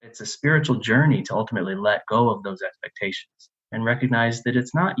It's a spiritual journey to ultimately let go of those expectations and recognize that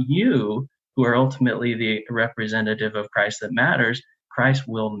it's not you who are ultimately the representative of Christ that matters. Christ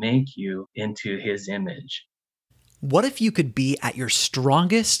will make you into his image. What if you could be at your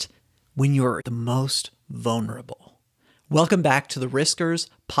strongest when you're the most vulnerable? Welcome back to the Riskers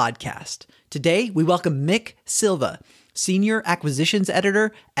podcast. Today, we welcome Mick Silva, Senior Acquisitions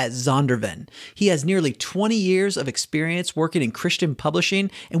Editor at Zondervan. He has nearly 20 years of experience working in Christian publishing,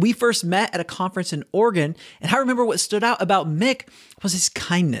 and we first met at a conference in Oregon, and I remember what stood out about Mick was his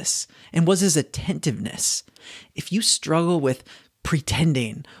kindness and was his attentiveness. If you struggle with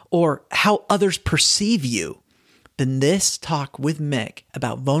pretending or how others perceive you, then this talk with Mick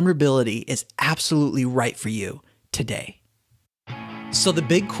about vulnerability is absolutely right for you today. So the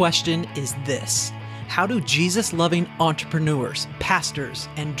big question is this: how do Jesus-loving entrepreneurs, pastors,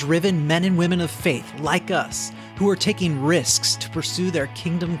 and driven men and women of faith like us, who are taking risks to pursue their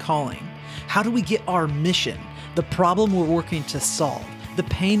kingdom calling, how do we get our mission, the problem we're working to solve, the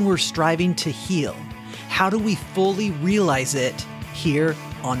pain we're striving to heal, how do we fully realize it here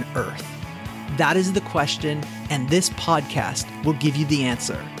on earth? That is the question, and this podcast will give you the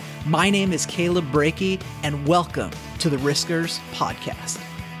answer. My name is Caleb Brakey, and welcome to the Riskers podcast.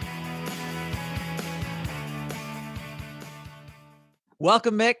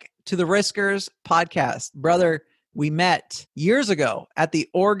 Welcome, Mick, to the Riskers podcast. Brother, we met years ago at the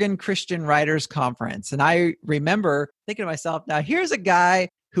Oregon Christian Writers Conference, and I remember thinking to myself, now here's a guy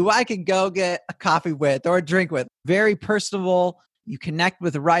who I could go get a coffee with or a drink with. Very personable. You connect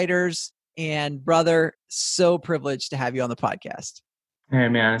with writers, and brother, so privileged to have you on the podcast. Hey,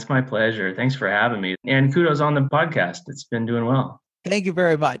 man, it's my pleasure. Thanks for having me. And kudos on the podcast. It's been doing well. Thank you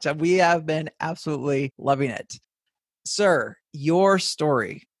very much. We have been absolutely loving it. Sir, your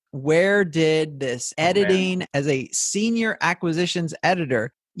story. Where did this editing as a senior acquisitions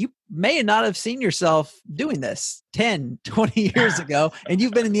editor, you may not have seen yourself doing this 10, 20 years ago, and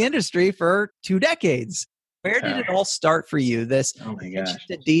you've been in the industry for 2 decades. Where did it all start for you? This attention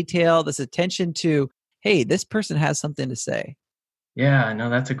to detail, this attention to, hey, this person has something to say. Yeah, no,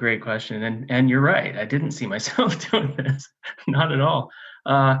 that's a great question. And you're right. I didn't see myself doing this. Not at all.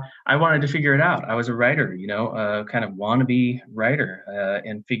 I wanted to figure it out. I was a writer, kind of wannabe writer,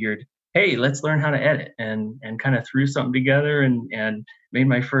 and figured, hey, let's learn how to edit, and kind of threw something together and made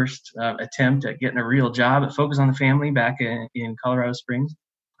my first attempt at getting a real job at Focus on the Family back in Colorado Springs.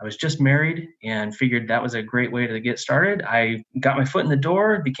 I was just married and figured that was a great way to get started. I got my foot in the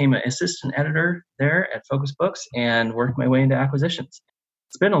door, became an assistant editor there at Focus Books, and worked my way into acquisitions.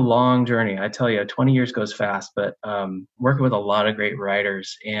 It's been a long journey. I tell you, 20 years goes fast, but working with a lot of great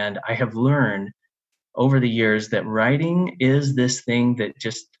writers. And I have learned over the years that writing is this thing that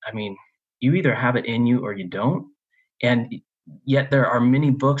you either have it in you or you don't. And yet there are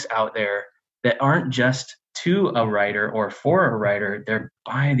many books out there that aren't just to a writer or for a writer. They're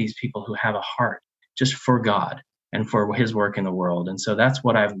by these people who have a heart just for God and for his work in the world. And so that's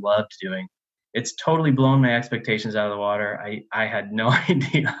what I've loved doing. It's totally blown my expectations out of the water. I had no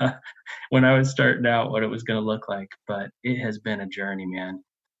idea when I was starting out what it was going to look like, but it has been a journey, man.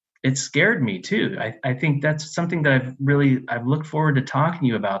 It scared me too. I think that's something that I've looked forward to talking to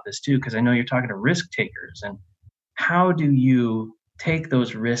you about this too, because I know you're talking to risk takers. And how do you take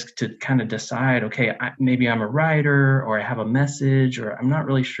those risks to kind of decide, okay, maybe I'm a writer, or I have a message, or I'm not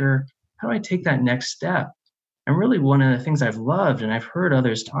really sure. How do I take that next step? And really one of the things I've loved, and I've heard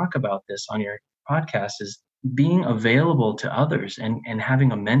others talk about this on your podcast, is being available to others and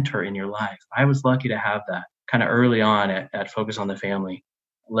having a mentor in your life. I was lucky to have that kind of early on at Focus on the Family.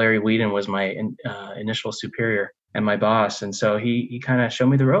 Larry Whedon was my initial superior and my boss. And so he kind of showed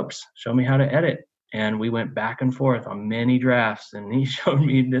me the ropes, showed me how to edit. And we went back and forth on many drafts, and he showed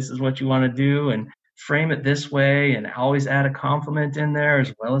me, this is what you want to do and frame it this way, and always add a compliment in there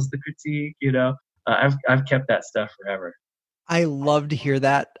as well as the critique. I've kept that stuff forever. I love to hear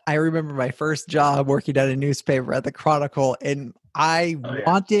that. I remember my first job working at a newspaper at the Chronicle, and I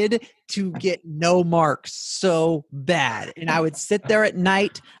wanted to get no marks so bad. And I would sit there at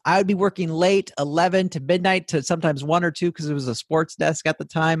night. I would be working late, 11 to midnight, to sometimes 1 or 2, because it was a sports desk at the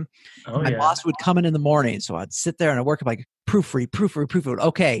time. My boss would come in the morning. So I'd sit there and I'd work like proofread.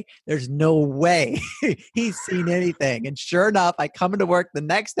 Okay, there's no way he's seen anything. And sure enough, I come into work the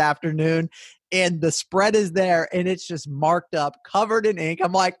next afternoon, and the spread is there, and it's just marked up, covered in ink.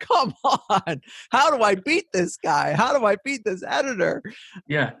 I'm like, come on, how do I beat this guy? How do I beat this editor?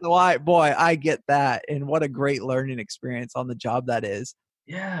 Yeah. So I get that. And what a great learning experience on the job that is.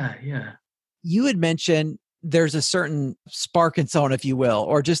 Yeah. You had mentioned there's a certain spark and so on, if you will,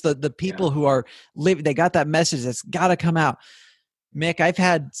 or just the people who are living, they got that message that's got to come out. Mick, I've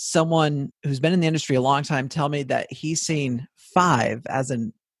had someone who's been in the industry a long time tell me that he's seen five, as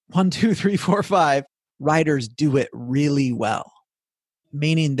in one, two, three, four, five writers do it really well,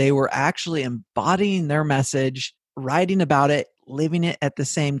 meaning they were actually embodying their message, writing about it, living it at the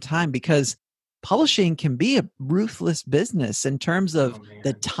same time, because publishing can be a ruthless business in terms of Oh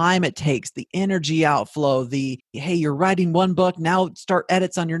the man. time it takes, the energy outflow, the, hey, you're writing one book, now start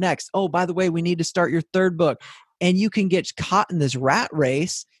edits on your next. Oh, by the way, we need to start your third book. And you can get caught in this rat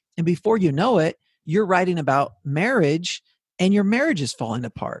race. And before you know it, you're writing about marriage and your marriage is falling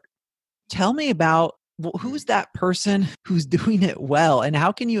apart. Tell me about, well, who's that person who's doing it well, and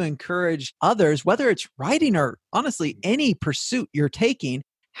how can you encourage others, whether it's writing or honestly any pursuit you're taking,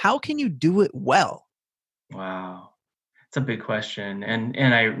 how can you do it well? Wow. It's a big question,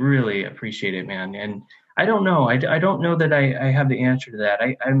 and I really appreciate it, man. And I don't know. I don't know that I have the answer to that.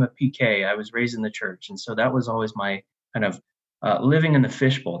 I'm a PK. I was raised in the church, and so that was always my kind of living in the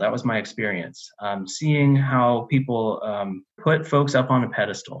fishbowl. That was my experience, seeing how people put folks up on a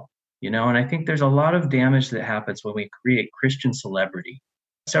pedestal, And I think there's a lot of damage that happens when we create Christian celebrity.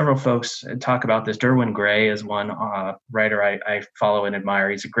 Several folks talk about this. Derwin Gray is one writer I follow and admire.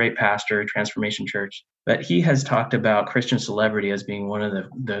 He's a great pastor, Transformation Church. But he has talked about Christian celebrity as being one of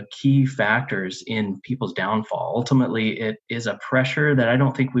the key factors in people's downfall. Ultimately, it is a pressure that I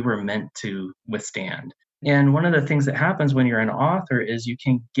don't think we were meant to withstand. And one of the things that happens when you're an author is you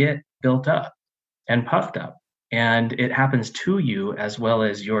can get built up and puffed up. And it happens to you as well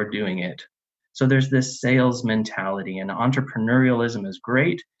as you're doing it. So there's this sales mentality, and entrepreneurialism is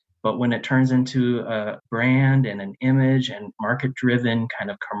great, but when it turns into a brand and an image and market driven kind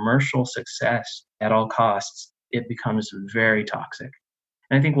of commercial success at all costs, it becomes very toxic.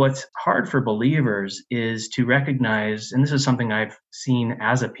 And I think what's hard for believers is to recognize, and this is something I've seen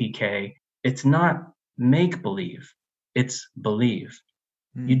as a PK, it's not make believe, it's believe.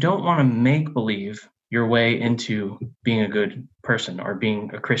 You don't want to make believe your way into being a good person or being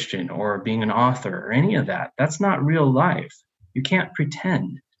a Christian or being an author or any of that. That's not real life. You can't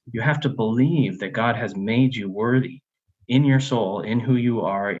pretend. You have to believe that God has made you worthy in your soul, in who you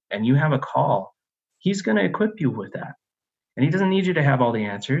are, and you have a call. He's going to equip you with that. And he doesn't need you to have all the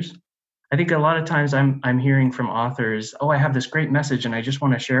answers. I think a lot of times I'm hearing from authors, oh, I have this great message and I just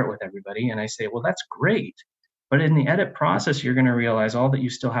want to share it with everybody. And I say, well, that's great. But in the edit process, you're going to realize all that you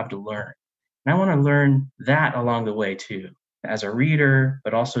still have to learn. And I want to learn that along the way too, as a reader,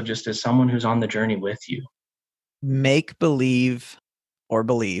 but also just as someone who's on the journey with you. Make believe or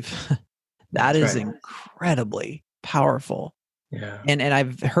believe. That That's is right. incredibly powerful. Yeah. And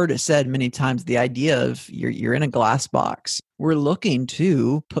I've heard it said many times, the idea of you're in a glass box. We're looking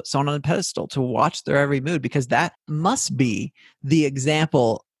to put someone on a pedestal to watch their every move, because that must be the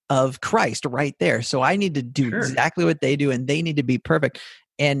example of Christ right there. So I need to do Sure. exactly what they do, and they need to be perfect.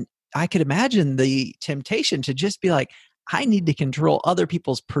 And I could imagine the temptation to just be like, I need to control other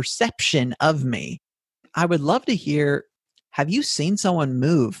people's perception of me. I would love to hear, have you seen someone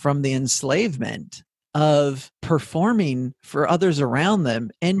move from the enslavement of performing for others around them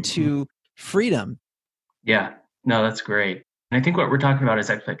Mhm. into freedom? Yeah. No, that's great. And I think what we're talking about is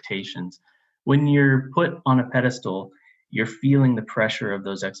expectations. When you're put on a pedestal, you're feeling the pressure of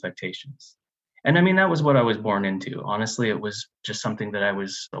those expectations. And I mean, that was what I was born into. Honestly, it was just something that I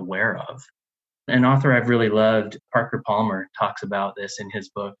was aware of. An author I've really loved, Parker Palmer, talks about this in his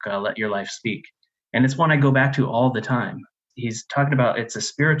book, Let Your Life Speak. And it's one I go back to all the time. He's talking about it's a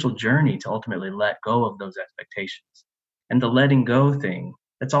spiritual journey to ultimately let go of those expectations. And the letting go thing,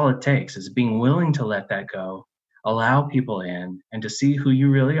 that's all it takes, is being willing to let that go, allow people in, and to see who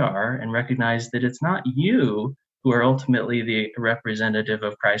you really are and recognize that it's not you who are ultimately the representative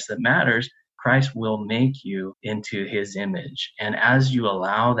of Christ that matters. Christ will make you into his image. And as you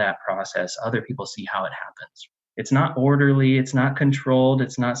allow that process, other people see how it happens. It's not orderly, it's not controlled,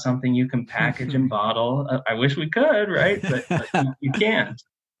 it's not something you can package and bottle. I wish we could, right? But you can't.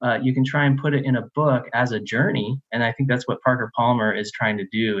 You can try and put it in a book as a journey. And I think that's what Parker Palmer is trying to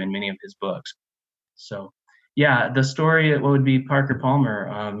do in many of his books. So, yeah, the story, what would be Parker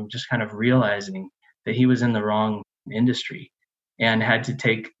Palmer just kind of realizing that he was in the wrong industry and had to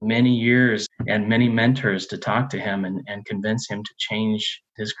take many years and many mentors to talk to him and convince him to change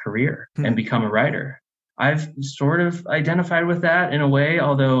his career and become a writer. I've sort of identified with that in a way,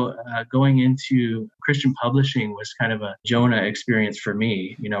 although going into Christian publishing was kind of a Jonah experience for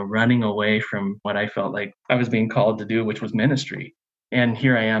me, running away from what I felt like I was being called to do, which was ministry. And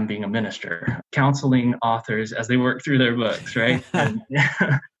here I am being a minister, counseling authors as they work through their books, right? And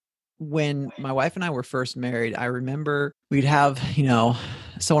When my wife and I were first married, I remember we'd have,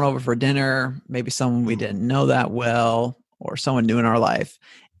 someone over for dinner, maybe someone we didn't know that well. or someone new in our life.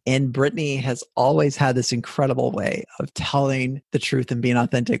 And Brittany has always had this incredible way of telling the truth and being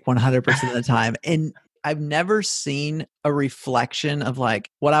authentic 100% of the time. And I've never seen a reflection of like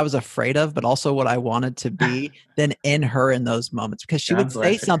what I was afraid of, but also what I wanted to be than in her in those moments, because she would God say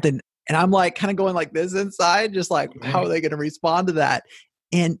bless her. something and I'm like kind of going like this inside, just like, how Yeah. are they going to respond to that?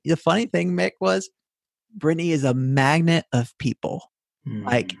 And the funny thing, Mick, was Brittany is a magnet of people.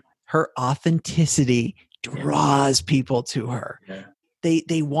 Like Mm, her authenticity yeah. draws people to her. Yeah.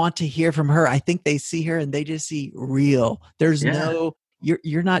 They want to hear from her. I think they see her and they just see real. There's Yeah. no,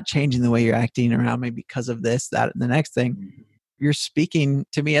 you're not changing the way you're acting around me because of this, that, and the next thing. Mm, You're speaking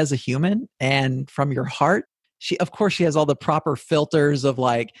to me as a human and from your heart. She, of course, she has all the proper filters of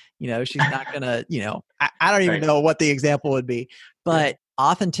like, she's not gonna, I don't even right. know what the example would be, Yeah. but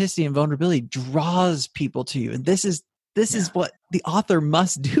authenticity and vulnerability draws people to you. And this is Yeah. what the author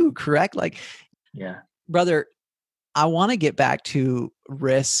must do, correct? Like, Yeah. brother, I want to get back to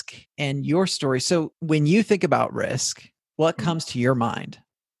risk and your story. So when you think about risk, what Mm. comes to your mind?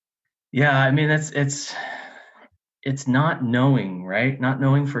 Yeah. I mean, it's not knowing, right? Not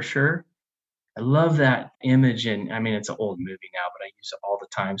knowing for sure. I love that image, and I mean, it's an old movie now, but I use it all the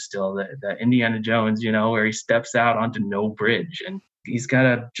time still. The Indiana Jones, where he steps out onto no bridge, and he's got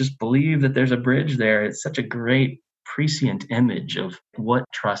to just believe that there's a bridge there. It's such a great prescient image of what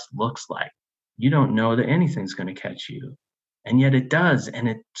trust looks like. You don't know that anything's going to catch you, and yet it does, and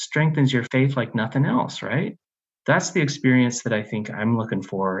it strengthens your faith like nothing else, right? That's the experience that I think I'm looking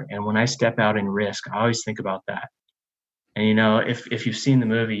for. And when I step out in risk, I always think about that. And if you've seen the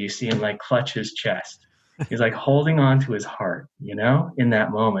movie, you see him like clutch his chest. He's like holding on to his heart, in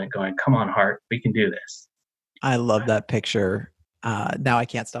that moment, going, "Come on, heart, we can do this." I love that picture. Now I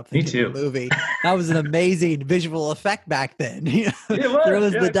can't stop Me thinking of the too. movie. That was an amazing visual effect back then. It was,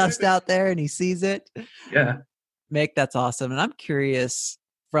 Throws yeah, the dust exactly. out there and he sees it. Yeah. Mick, that's awesome. And I'm curious,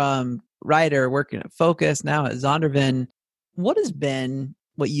 from writer working at Focus, now at Zondervan, what has been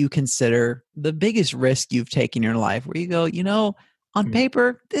what you consider the biggest risk you've taken in your life where you go, on Hmm.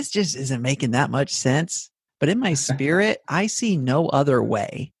 paper, this just isn't making that much sense. But in my spirit, I see no other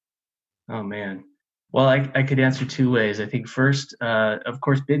way. Oh man. Well, I could answer two ways. I think first, of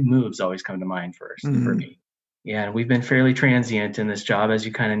course, big moves always come to mind first for Mhm. me. Yeah, and we've been fairly transient in this job, as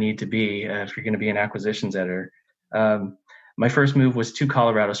you kind of need to be if you're going to be an acquisitions editor. Um, my first move was to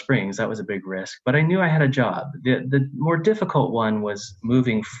Colorado Springs. That was a big risk, but I knew I had a job. The more difficult one was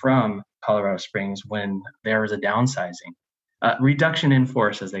moving from Colorado Springs when there was a downsizing, reduction in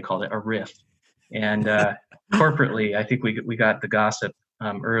force, as they called it, a RIF. And corporately, I think we got the gossip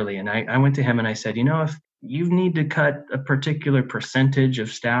early. And I went to him and I said, if you need to cut a particular percentage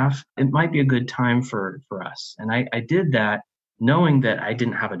of staff, it might be a good time for us. And I did that knowing that I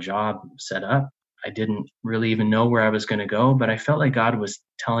didn't have a job set up. I didn't really even know where I was going to go, but I felt like God was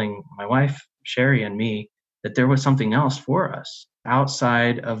telling my wife, Sherry, and me that there was something else for us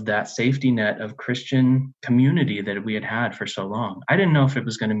outside of that safety net of Christian community that we had had for so long. I didn't know if it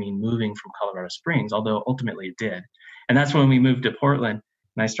was going to mean moving from Colorado Springs, although ultimately it did. And that's when we moved to Portland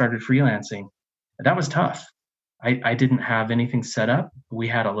and I started freelancing. That was tough. I didn't have anything set up. We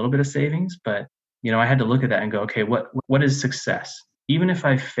had a little bit of savings, but I had to look at that and go, okay, what is success? Even if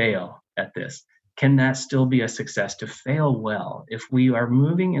I fail at this, can that still be a success to fail well? If we are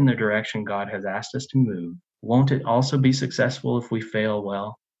moving in the direction God has asked us to move, won't it also be successful if we fail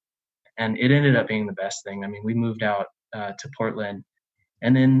well? And it ended up being the best thing. I mean, we moved out to Portland,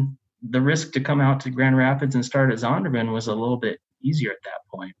 and then the risk to come out to Grand Rapids and start at Zondervan was a little bit easier at that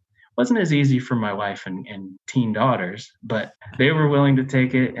point. Wasn't as easy for my wife and teen daughters, but they were willing to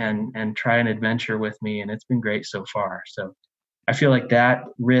take it and try an adventure with me, and it's been great so far. So I feel like that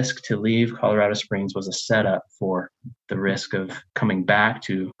risk to leave Colorado Springs was a setup for the risk of coming back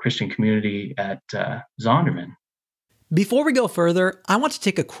to Christian community at Zondervan. Before we go further, I want to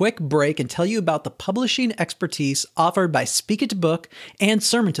take a quick break and tell you about the publishing expertise offered by Speak It to Book and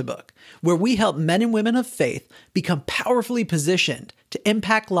Sermon to Book, where we help men and women of faith become powerfully positioned to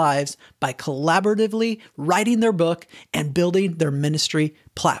impact lives by collaboratively writing their book and building their ministry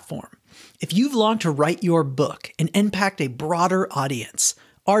platform. If you've longed to write your book and impact a broader audience,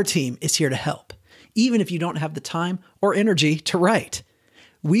 our team is here to help, even if you don't have the time or energy to write.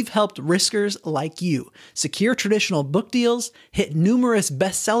 We've helped riskers like you secure traditional book deals, hit numerous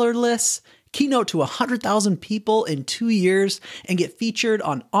bestseller lists, keynote to 100,000 people in 2 years, and get featured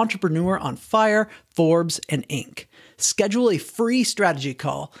on Entrepreneur on Fire, Forbes, and Inc. Schedule a free strategy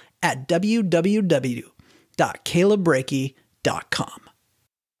call at www.calebreaky.com.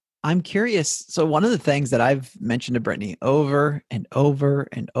 I'm curious. So one of the things that I've mentioned to Brittany over and over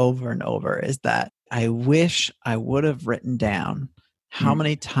and over and over is that I wish I would have written down how Mm.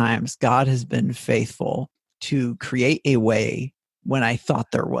 many times God has been faithful to create a way when I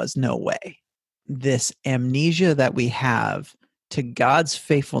thought there was no way. This amnesia that we have to God's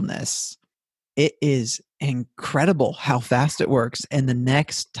faithfulness, it is incredible how fast it works. And the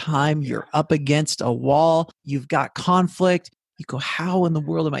next time Yeah. you're up against a wall, you've got conflict, you go, how in the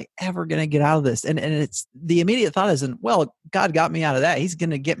world am I ever going to get out of this? And it's the immediate thought isn't, well, God got me out of that. He's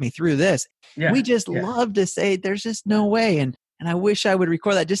going to get me through this. We Yeah. just Yeah. love to say there's just no way. And I wish I would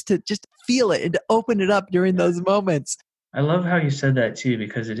record that just to feel it and to open it up during Yeah. those moments. I love how you said that too,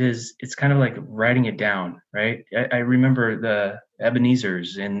 because it's kind of like writing it down, right? I remember the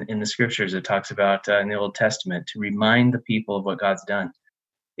Ebenezer's in the scriptures. It talks about in the Old Testament to remind the people of what God's done.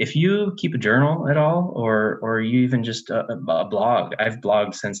 If you keep a journal at all, or you even just a blog, I've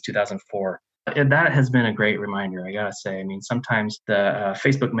blogged since 2004. And that has been a great reminder, I gotta say. I mean, sometimes the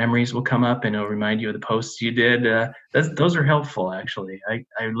Facebook memories will come up and it'll remind you of the posts you did. Those are helpful, actually.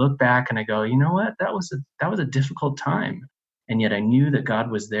 I look back and I go, you know what? That was a difficult time, and yet I knew that God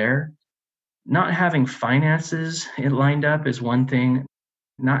was there. Not having finances it lined up is one thing.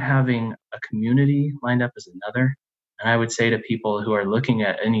 Not having a community lined up is another. And I would say to people who are looking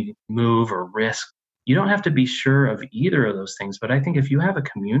at any move or risk, you don't have to be sure of either of those things. But I think if you have a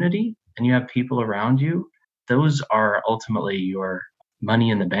community and you have people around you, those are ultimately your money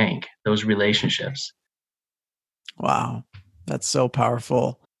in the bank, those relationships. Wow. That's so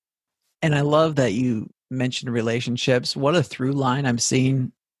powerful. And I love that you mentioned relationships. What a through line I'm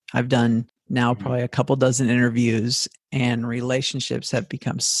seeing. I've done now Mhm. probably a couple dozen interviews, and relationships have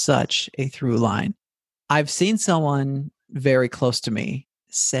become such a through line. I've seen someone very close to me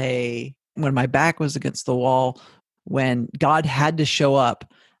say, when my back was against the wall, when God had to show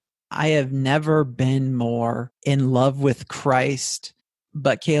up, I have never been more in love with Christ.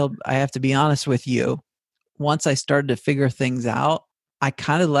 But Caleb, I have to be honest with you. Once I started to figure things out, I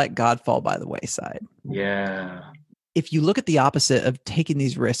kind of let God fall by the wayside. Yeah. If you look at the opposite of taking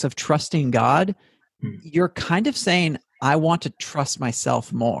these risks, of trusting God, Mm. you're kind of saying, I want to trust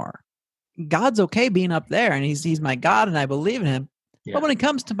myself more. God's okay being up there and he's my God and I believe in him. But Yeah. when it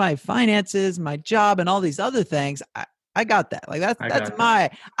comes to my finances, my job, and all these other things, I got that. Like I that's got that. my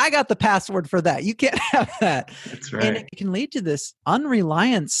I got the password for that. You can't have that. That's And right. it can lead to this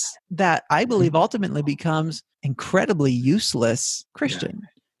unreliance that I believe Mhm. ultimately becomes incredibly useless Yeah. Christian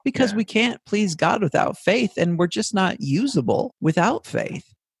because Yeah. we can't please God without faith and we're just not usable without faith.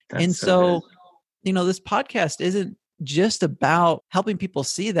 And That's so good. so, this podcast isn't just about helping people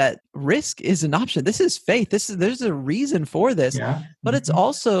see that risk is an option. This is faith. There's a reason for this, Yeah. but it's Hmm.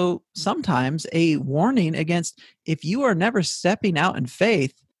 also sometimes a warning against if you are never stepping out in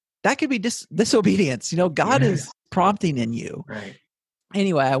faith, that could be disobedience. God Yes. is prompting in you. Right.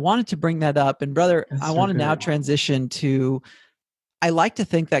 Anyway, I wanted to bring that up. And brother, I That's so want to now good. transition to I like to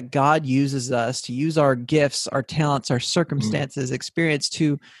think that God uses us to use our gifts, our talents, our Mm. circumstances, experience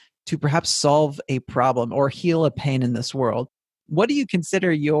to perhaps solve a problem or heal a pain in this world. What do you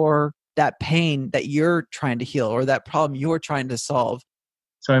consider that pain that you're trying to heal or that problem you're trying to solve?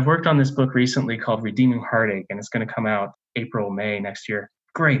 So I've worked on this book recently called Redeeming Heartache, and it's going to come out April, May next year.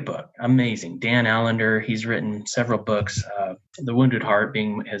 Great book, amazing. Dan Allender, he's written several books, The Wounded Heart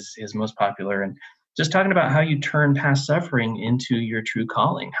being his most popular, and just talking about how you turn past suffering into your true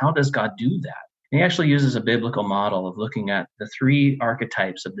calling. How does God do that? And he actually uses a biblical model of looking at the three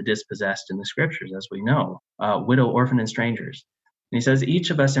archetypes of the dispossessed in the scriptures, as we know, widow, orphan, and strangers. And he says each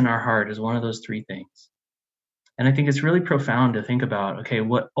of us in our heart is one of those three things. And I think it's really profound to think about, okay,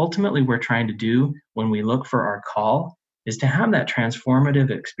 what ultimately we're trying to do when we look for our call is to have that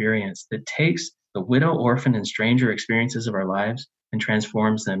transformative experience that takes the widow, orphan, and stranger experiences of our lives and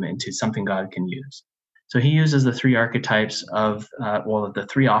transforms them into something God can use. So he uses the three archetypes of, the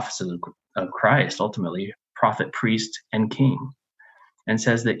three offices of Christ, ultimately, prophet, priest, and king, and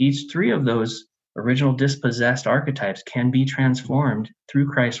says that each three of those original dispossessed archetypes can be transformed through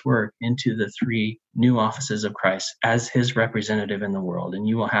Christ's work into the three new offices of Christ as his representative in the world. And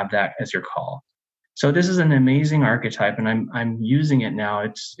you will have that as your call. So this is an amazing archetype, and I'm using it now.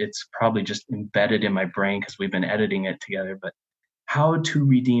 It's probably just embedded in my brain because we've been editing it together. But how to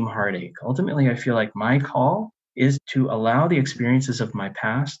redeem heartache. Ultimately, I feel like my call is to allow the experiences of my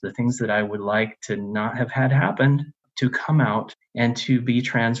past, the things that I would like to not have had happen, to come out and to be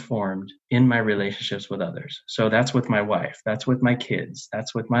transformed in my relationships with others. So that's with my wife, that's with my kids,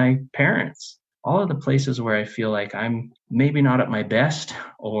 that's with my parents, all of the places where I feel like I'm maybe not at my best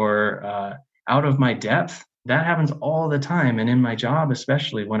or out of my depth. That happens all the time. And in my job,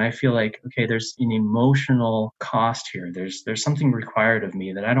 especially when I feel like, okay, there's an emotional cost here. There's something required of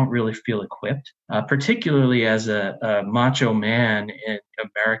me that I don't really feel equipped, particularly as a macho man in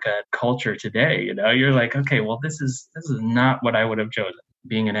America culture today. You're like, okay, well, this is not what I would have chosen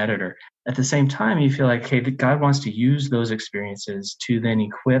being an editor. At the same time, you feel like, hey, God wants to use those experiences to then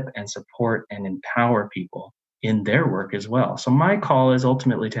equip and support and empower people in their work as well. So my call is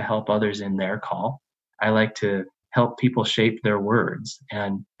ultimately to help others in their call. I like to help people shape their words.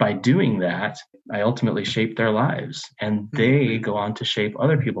 And by doing that, I ultimately shape their lives and they go on to shape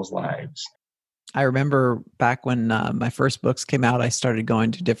other people's lives. I remember back when my first books came out, I started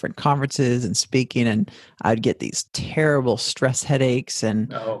going to different conferences and speaking, and I'd get these terrible stress headaches Oh, and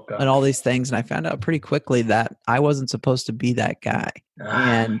God. all these things. And I found out pretty quickly that I wasn't supposed to be that guy, Ah,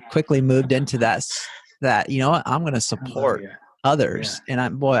 and quickly moved into that, you know what, I'm going to I love support you. Yeah. others. And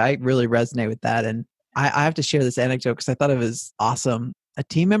I really resonate with that. And I have to share this anecdote because I thought it was awesome. A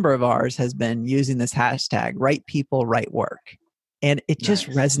team member of ours has been using this hashtag, right people, right work. And it just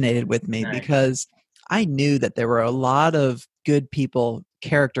Nice. resonated with me Nice. because I knew that there were a lot of good people,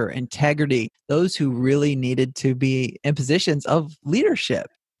 character, integrity, those who really needed to be in positions of leadership.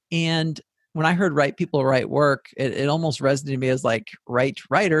 And when I heard right people, right work, it almost resonated with me as like right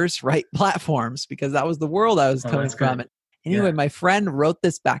writers, right platforms, because that was the world I was Oh, coming that's from. good. And Yeah. anyway, my friend wrote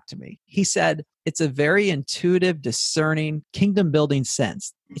this back to me. He said, it's a very intuitive, discerning, kingdom building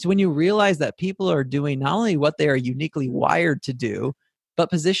sense. It's when you realize that people are doing not only what they are uniquely wired to do, but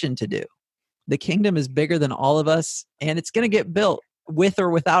positioned to do. The kingdom is bigger than all of us, and it's going to get built with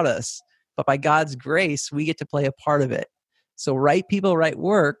or without us. But by God's grace, we get to play a part of it. So, right people, right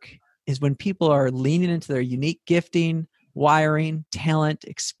work is when people are leaning into their unique gifting, wiring, talent,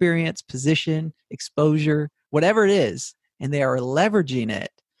 experience, position, exposure, whatever it is, and they are leveraging it,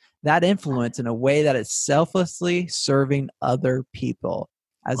 that influence in a way that is selflessly serving other people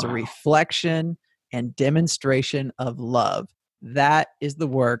as a Wow. reflection and demonstration of love. That is the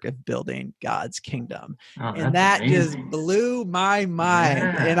work of building God's kingdom. Oh, And that's that just amazing. blew my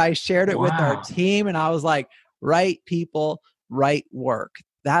mind. And Yeah. I shared it with our Wow. team, and I was like, right people, right work.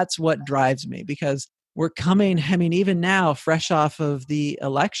 That's what drives me because we're coming, I mean, even now, fresh off of the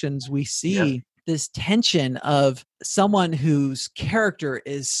elections, we Yep. see this tension of someone whose character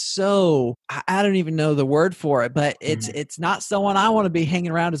is so I don't even know the word for it, but Mhm. it's not someone I want to be hanging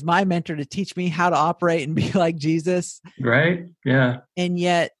around as my mentor to teach me how to operate and be like Jesus. Right? Yeah. And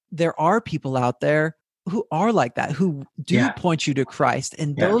yet there are people out there who are like that, who do Yeah. point you to Christ.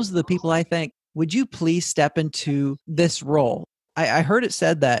 And Yeah. those are the people I think, would you please step into this role? I heard it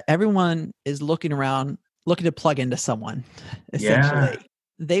said that everyone is looking around, looking to plug into someone, Yeah. essentially.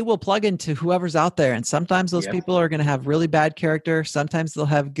 They will plug into whoever's out there. And sometimes those Yep. people are going to have really bad character. Sometimes they'll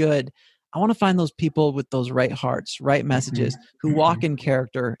have good. I want to find those people with those right hearts, right Hmm. messages, who walk Hmm. in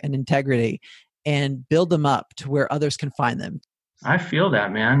character and integrity and build them up to where others can find them. I feel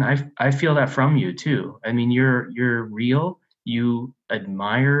that, man. I feel that from you too. I mean, you're real. You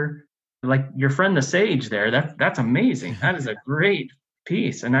admire, like your friend the sage there. That's amazing. That is a great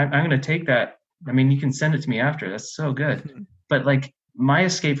piece, and I'm going to take that. I mean, you can send it to me after. That's so good. But like my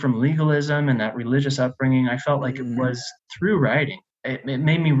escape from legalism and that religious upbringing, I felt like it Mm, was through writing. It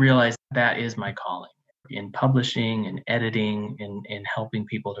made me realize that is my calling in publishing and editing and helping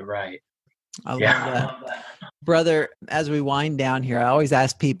people to write. I love Yeah. that. Brother, as we wind down here, I always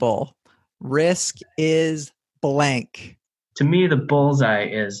ask people, risk is blank. To me, the bullseye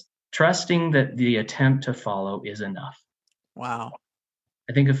is trusting that the attempt to follow is enough. Wow.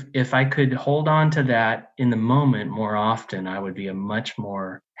 I think if I could hold on to that in the moment more often, I would be a much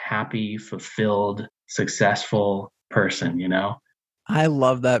more happy, fulfilled, successful person. I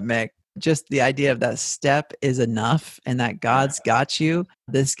love that, Mick. Just the idea of that step is enough and that Yeah. God's got you.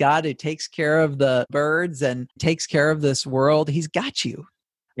 This God who takes care of the birds and takes care of this world, he's got you.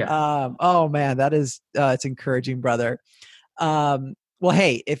 Yeah. Oh man, that is it's encouraging, brother. Well,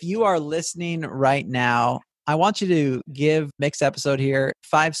 hey, if you are listening right now, I want you to give Mick's episode here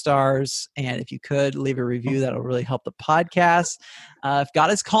 5 stars. And if you could leave a review, that'll really help the podcast. If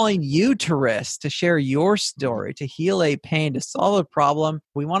God is calling you to risk, to share your story, to heal a pain, to solve a problem,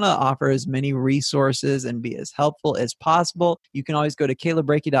 we want to offer as many resources and be as helpful as possible. You can always go to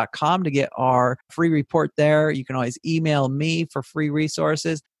calebreaky.com to get our free report there. You can always email me for free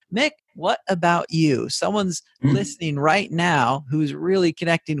resources. Mick, what about you? Someone's Mm. listening right now who's really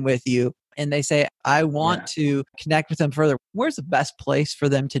connecting with you and they say, I want Yeah. to connect with them further. Where's the best place for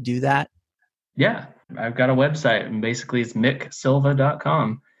them to do that? Yeah. I've got a website and basically it's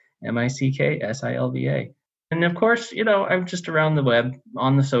micksilva.com. Micksilva. And of course, I'm just around the web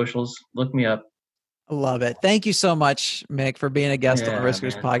on the socials. Look me up. Love it. Thank you so much, Mick, for being a guest on the Yeah,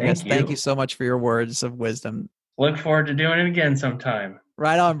 Riskers man. Thank podcast. Thank you you. so much for your words of wisdom. Look forward to doing it again sometime.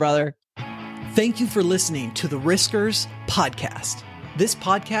 Right on, brother. Thank you for listening to the Riskers podcast. This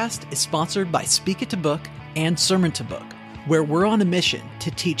podcast is sponsored by Speak It to Book and Sermon to Book, where we're on a mission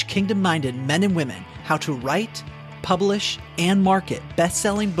to teach kingdom-minded men and women how to write, publish, and market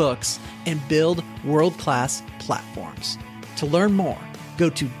best-selling books and build world-class platforms. To learn more, go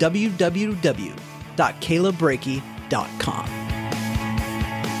to www.calebrakey.com.